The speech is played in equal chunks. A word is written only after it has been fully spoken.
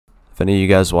If any of you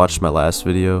guys watched my last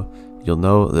video, you'll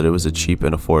know that it was a cheap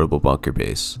and affordable bunker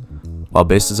base. While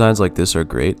base designs like this are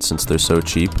great since they're so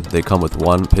cheap, they come with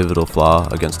one pivotal flaw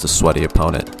against a sweaty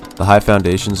opponent. The high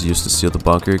foundations used to seal the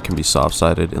bunker can be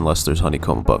soft-sided unless there's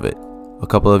honeycomb above it. A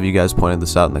couple of you guys pointed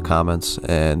this out in the comments,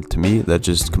 and to me that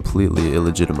just completely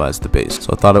illegitimized the base.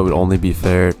 So I thought it would only be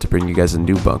fair to bring you guys a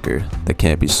new bunker that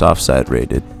can't be soft-side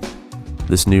rated.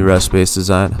 This new rest base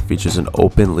design features an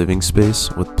open living space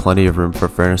with plenty of room for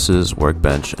furnaces,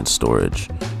 workbench, and storage.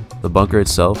 The bunker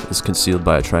itself is concealed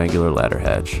by a triangular ladder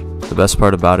hatch. The best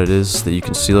part about it is that you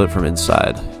can seal it from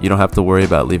inside. You don't have to worry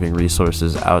about leaving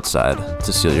resources outside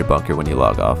to seal your bunker when you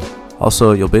log off.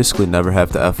 Also, you'll basically never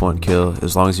have to F1 kill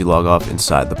as long as you log off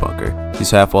inside the bunker.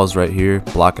 These half walls right here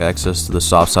block access to the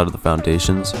soft side of the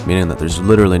foundations, meaning that there's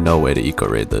literally no way to eco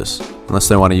raid this, unless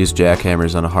they want to use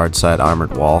jackhammers on a hard side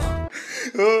armored wall.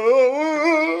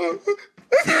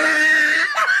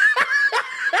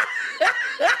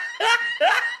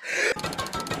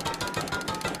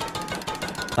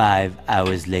 5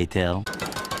 hours later.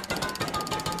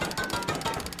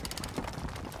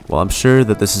 While I'm sure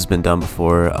that this has been done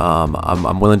before,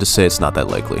 I'm willing to say it's not that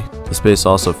likely. This base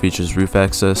also features roof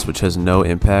access, which has no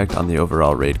impact on the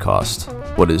overall raid cost.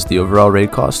 What is the overall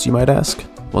raid cost, you might ask?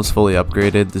 Once fully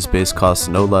upgraded, this base costs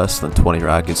no less than 20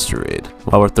 rockets to raid.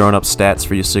 While we're throwing up stats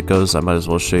for you sickos, I might as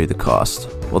well show you the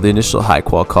cost. While the initial high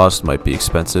qual cost might be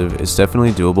expensive, it's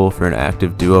definitely doable for an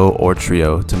active duo or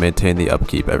trio to maintain the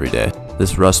upkeep every day.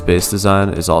 This rust base design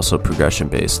is also progression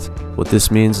based. What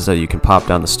this means is that you can pop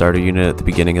down the starter unit at the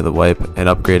beginning of the wipe and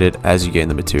upgrade it as you gain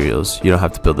the materials. You don't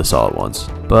have to build this all at once.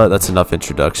 But that's enough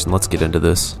introduction, let's get into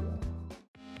this.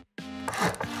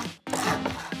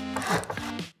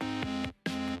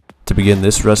 To begin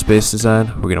this rust base design,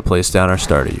 we're going to place down our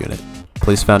starter unit.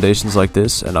 Place foundations like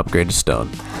this and upgrade to stone.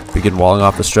 Begin walling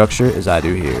off the structure as I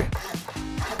do here.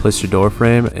 Place your door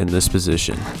frame in this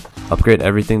position. Upgrade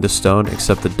everything to stone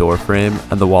except the door frame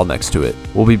and the wall next to it.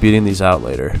 We'll be beating these out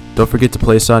later. Don't forget to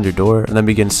place on your door and then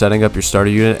begin setting up your starter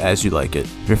unit as you like it.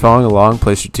 If you're following along,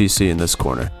 place your TC in this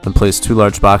corner. Then place 2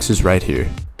 large boxes right here.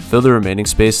 Fill the remaining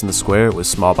space in the square with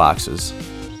small boxes.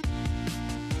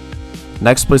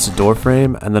 Next, place a door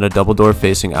frame and then a double door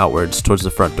facing outwards towards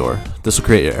the front door. This will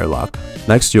create your airlock.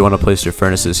 Next, you want to place your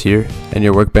furnaces here and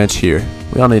your workbench here.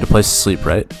 We all need a place to sleep,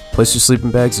 right? Place your sleeping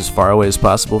bags as far away as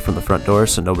possible from the front door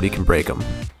so nobody can break them.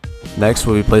 Next,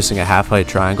 we'll be placing a half-height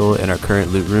triangle in our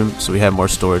current loot room so we have more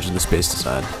storage in the space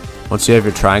design. Once you have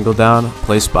your triangle down,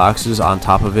 place boxes on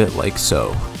top of it like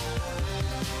so.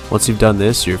 Once you've done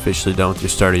this, you're officially done with your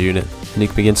starter unit, and you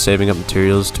can begin saving up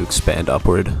materials to expand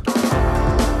upward.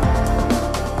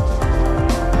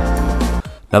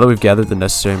 Now that we've gathered the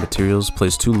necessary materials,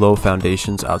 place 2 low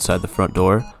foundations outside the front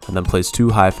door, and then place 2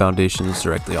 high foundations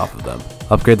directly off of them.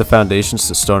 Upgrade the foundations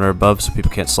to stone or above so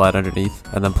people can't slide underneath,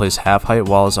 and then place half-height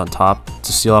walls on top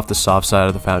to seal off the soft side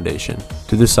of the foundation.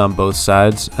 Do this on both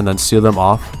sides, and then seal them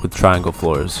off with triangle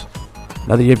floors.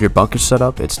 Now that you have your bunker set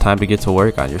up, it's time to get to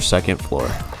work on your second floor.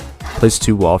 Place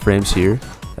 2 wall frames here,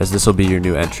 as this will be your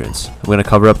new entrance. I'm going to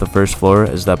cover up the first floor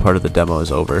as that part of the demo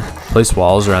is over. Place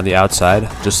walls around the outside,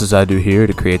 just as I do here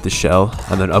to create the shell,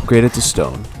 and then upgrade it to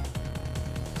stone.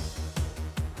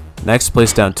 Next,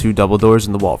 place down 2 double doors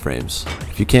in the wall frames.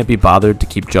 If you can't be bothered to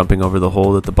keep jumping over the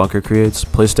hole that the bunker creates,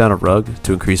 place down a rug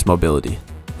to increase mobility.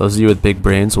 Those of you with big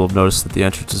brains will have noticed that the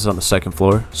entrance is on the second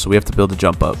floor, so we have to build a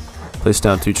jump up. Place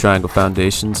down 2 triangle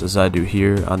foundations as I do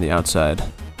here on the outside.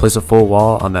 Place a full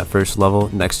wall on that first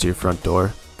level next to your front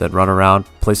door. Then run around,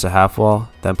 place a half wall,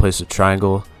 then place a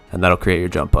triangle, and that'll create your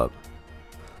jump up.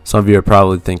 Some of you are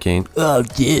probably thinking, "Oh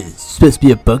yeah, it's supposed to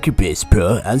be a bunker base,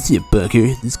 bro. I see a bunker.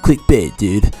 This clickbait,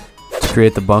 dude." To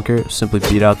create the bunker, simply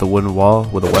beat out the wooden wall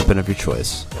with a weapon of your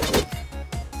choice.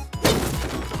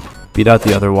 Beat out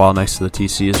the other wall next to the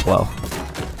TC as well.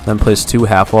 Then place 2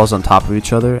 half walls on top of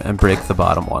each other and break the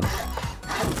bottom one.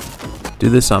 Do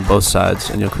this on both sides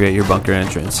and you'll create your bunker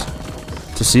entrance.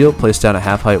 To seal, place down a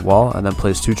half-height wall and then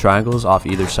place 2 triangles off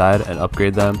either side and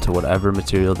upgrade them to whatever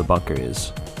material the bunker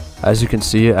is. As you can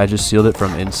see, I just sealed it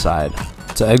from inside.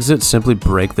 To exit, simply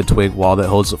break the twig wall that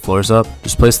holds the floors up.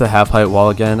 Just place the half-height wall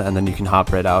again and then you can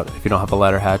hop right out if you don't have a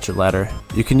ladder hatch or ladder.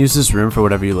 You can use this room for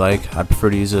whatever you like. I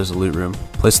prefer to use it as a loot room.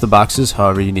 Place the boxes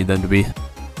however you need them to be.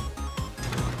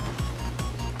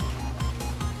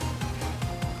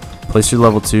 Place your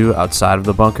level 2 outside of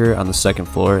the bunker on the second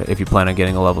floor if you plan on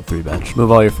getting a level 3 bench.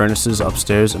 Move all your furnaces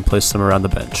upstairs and place them around the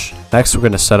bench. Next, we're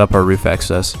going to set up our roof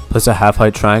access. Place a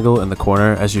half-height triangle in the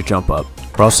corner as you jump up.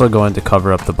 We're also going to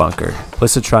cover up the bunker.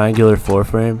 Place a triangular floor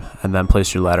frame and then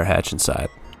place your ladder hatch inside.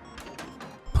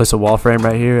 Place a wall frame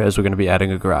right here as we're going to be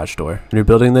adding a garage door. When you're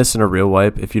building this in a real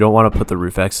wipe, if you don't want to put the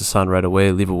roof access on right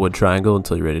away, leave a wood triangle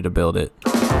until you're ready to build it.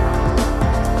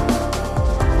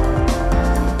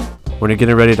 When you're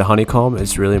getting ready to honeycomb,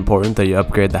 it's really important that you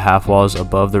upgrade the half walls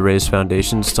above the raised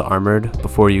foundations to armored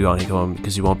before you honeycomb,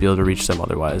 because you won't be able to reach them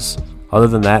otherwise. Other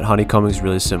than that, honeycombing is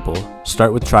really simple.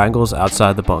 Start with triangles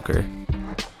outside the bunker.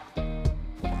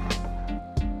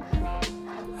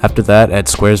 After that, add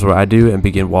squares where I do and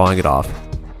begin walling it off.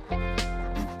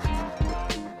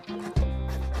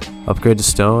 Upgrade to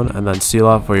stone and then seal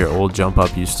off where your old jump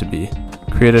up used to be.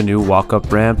 Create a new walk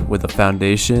up ramp with a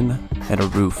foundation and a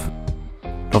roof.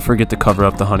 Don't forget to cover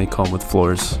up the honeycomb with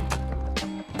floors.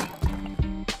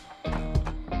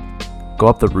 Go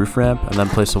up the roof ramp and then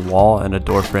place a wall and a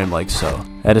door frame like so.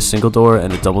 Add a single door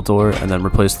and a double door and then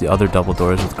replace the other double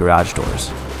doors with garage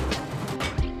doors.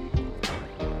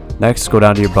 Next, go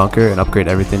down to your bunker and upgrade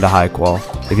everything to high qual.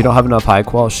 If you don't have enough high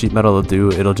qual, sheet metal will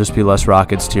do, it'll just be less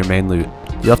rockets to your main loot.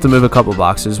 You have to move a couple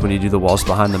boxes when you do the walls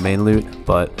behind the main loot,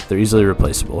 but they're easily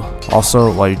replaceable.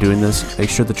 Also, while you're doing this,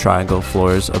 make sure the triangle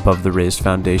floors above the raised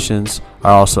foundations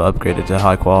are also upgraded to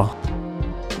high qual.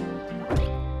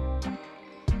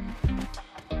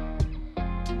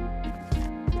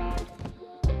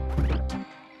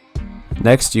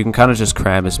 Next, you can kind of just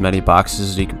cram as many boxes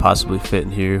as you can possibly fit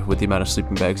in here with the amount of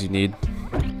sleeping bags you need.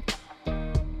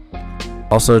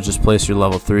 Also, just place your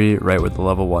level 3 right where the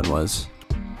level 1 was.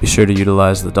 Be sure to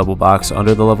utilize the double box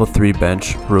under the level 3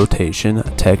 bench rotation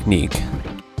technique.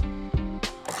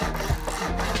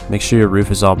 Make sure your roof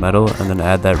is all metal and then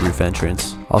add that roof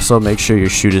entrance. Also, make sure your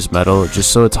chute is metal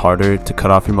just so it's harder to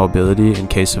cut off your mobility in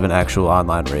case of an actual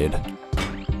online raid.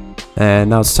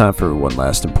 And now it's time for one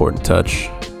last important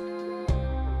touch.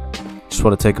 Just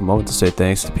want to take a moment to say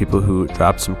thanks to people who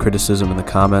dropped some criticism in the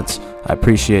comments. I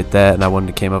appreciate that, and I wouldn't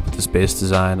have came up with this base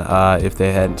design if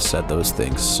they hadn't said those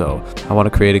things. So I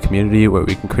want to create a community where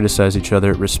we can criticize each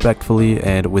other respectfully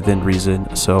and within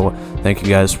reason. So thank you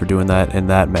guys for doing that in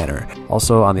that manner.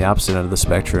 Also, on the opposite end of the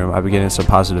spectrum, I've been getting some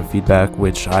positive feedback,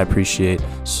 which I appreciate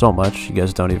so much. You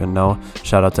guys don't even know.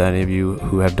 Shout out to any of you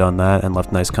who have done that and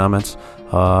left nice comments.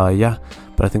 Yeah,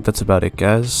 but I think that's about it,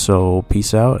 guys. So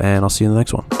peace out, and I'll see you in the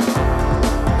next one.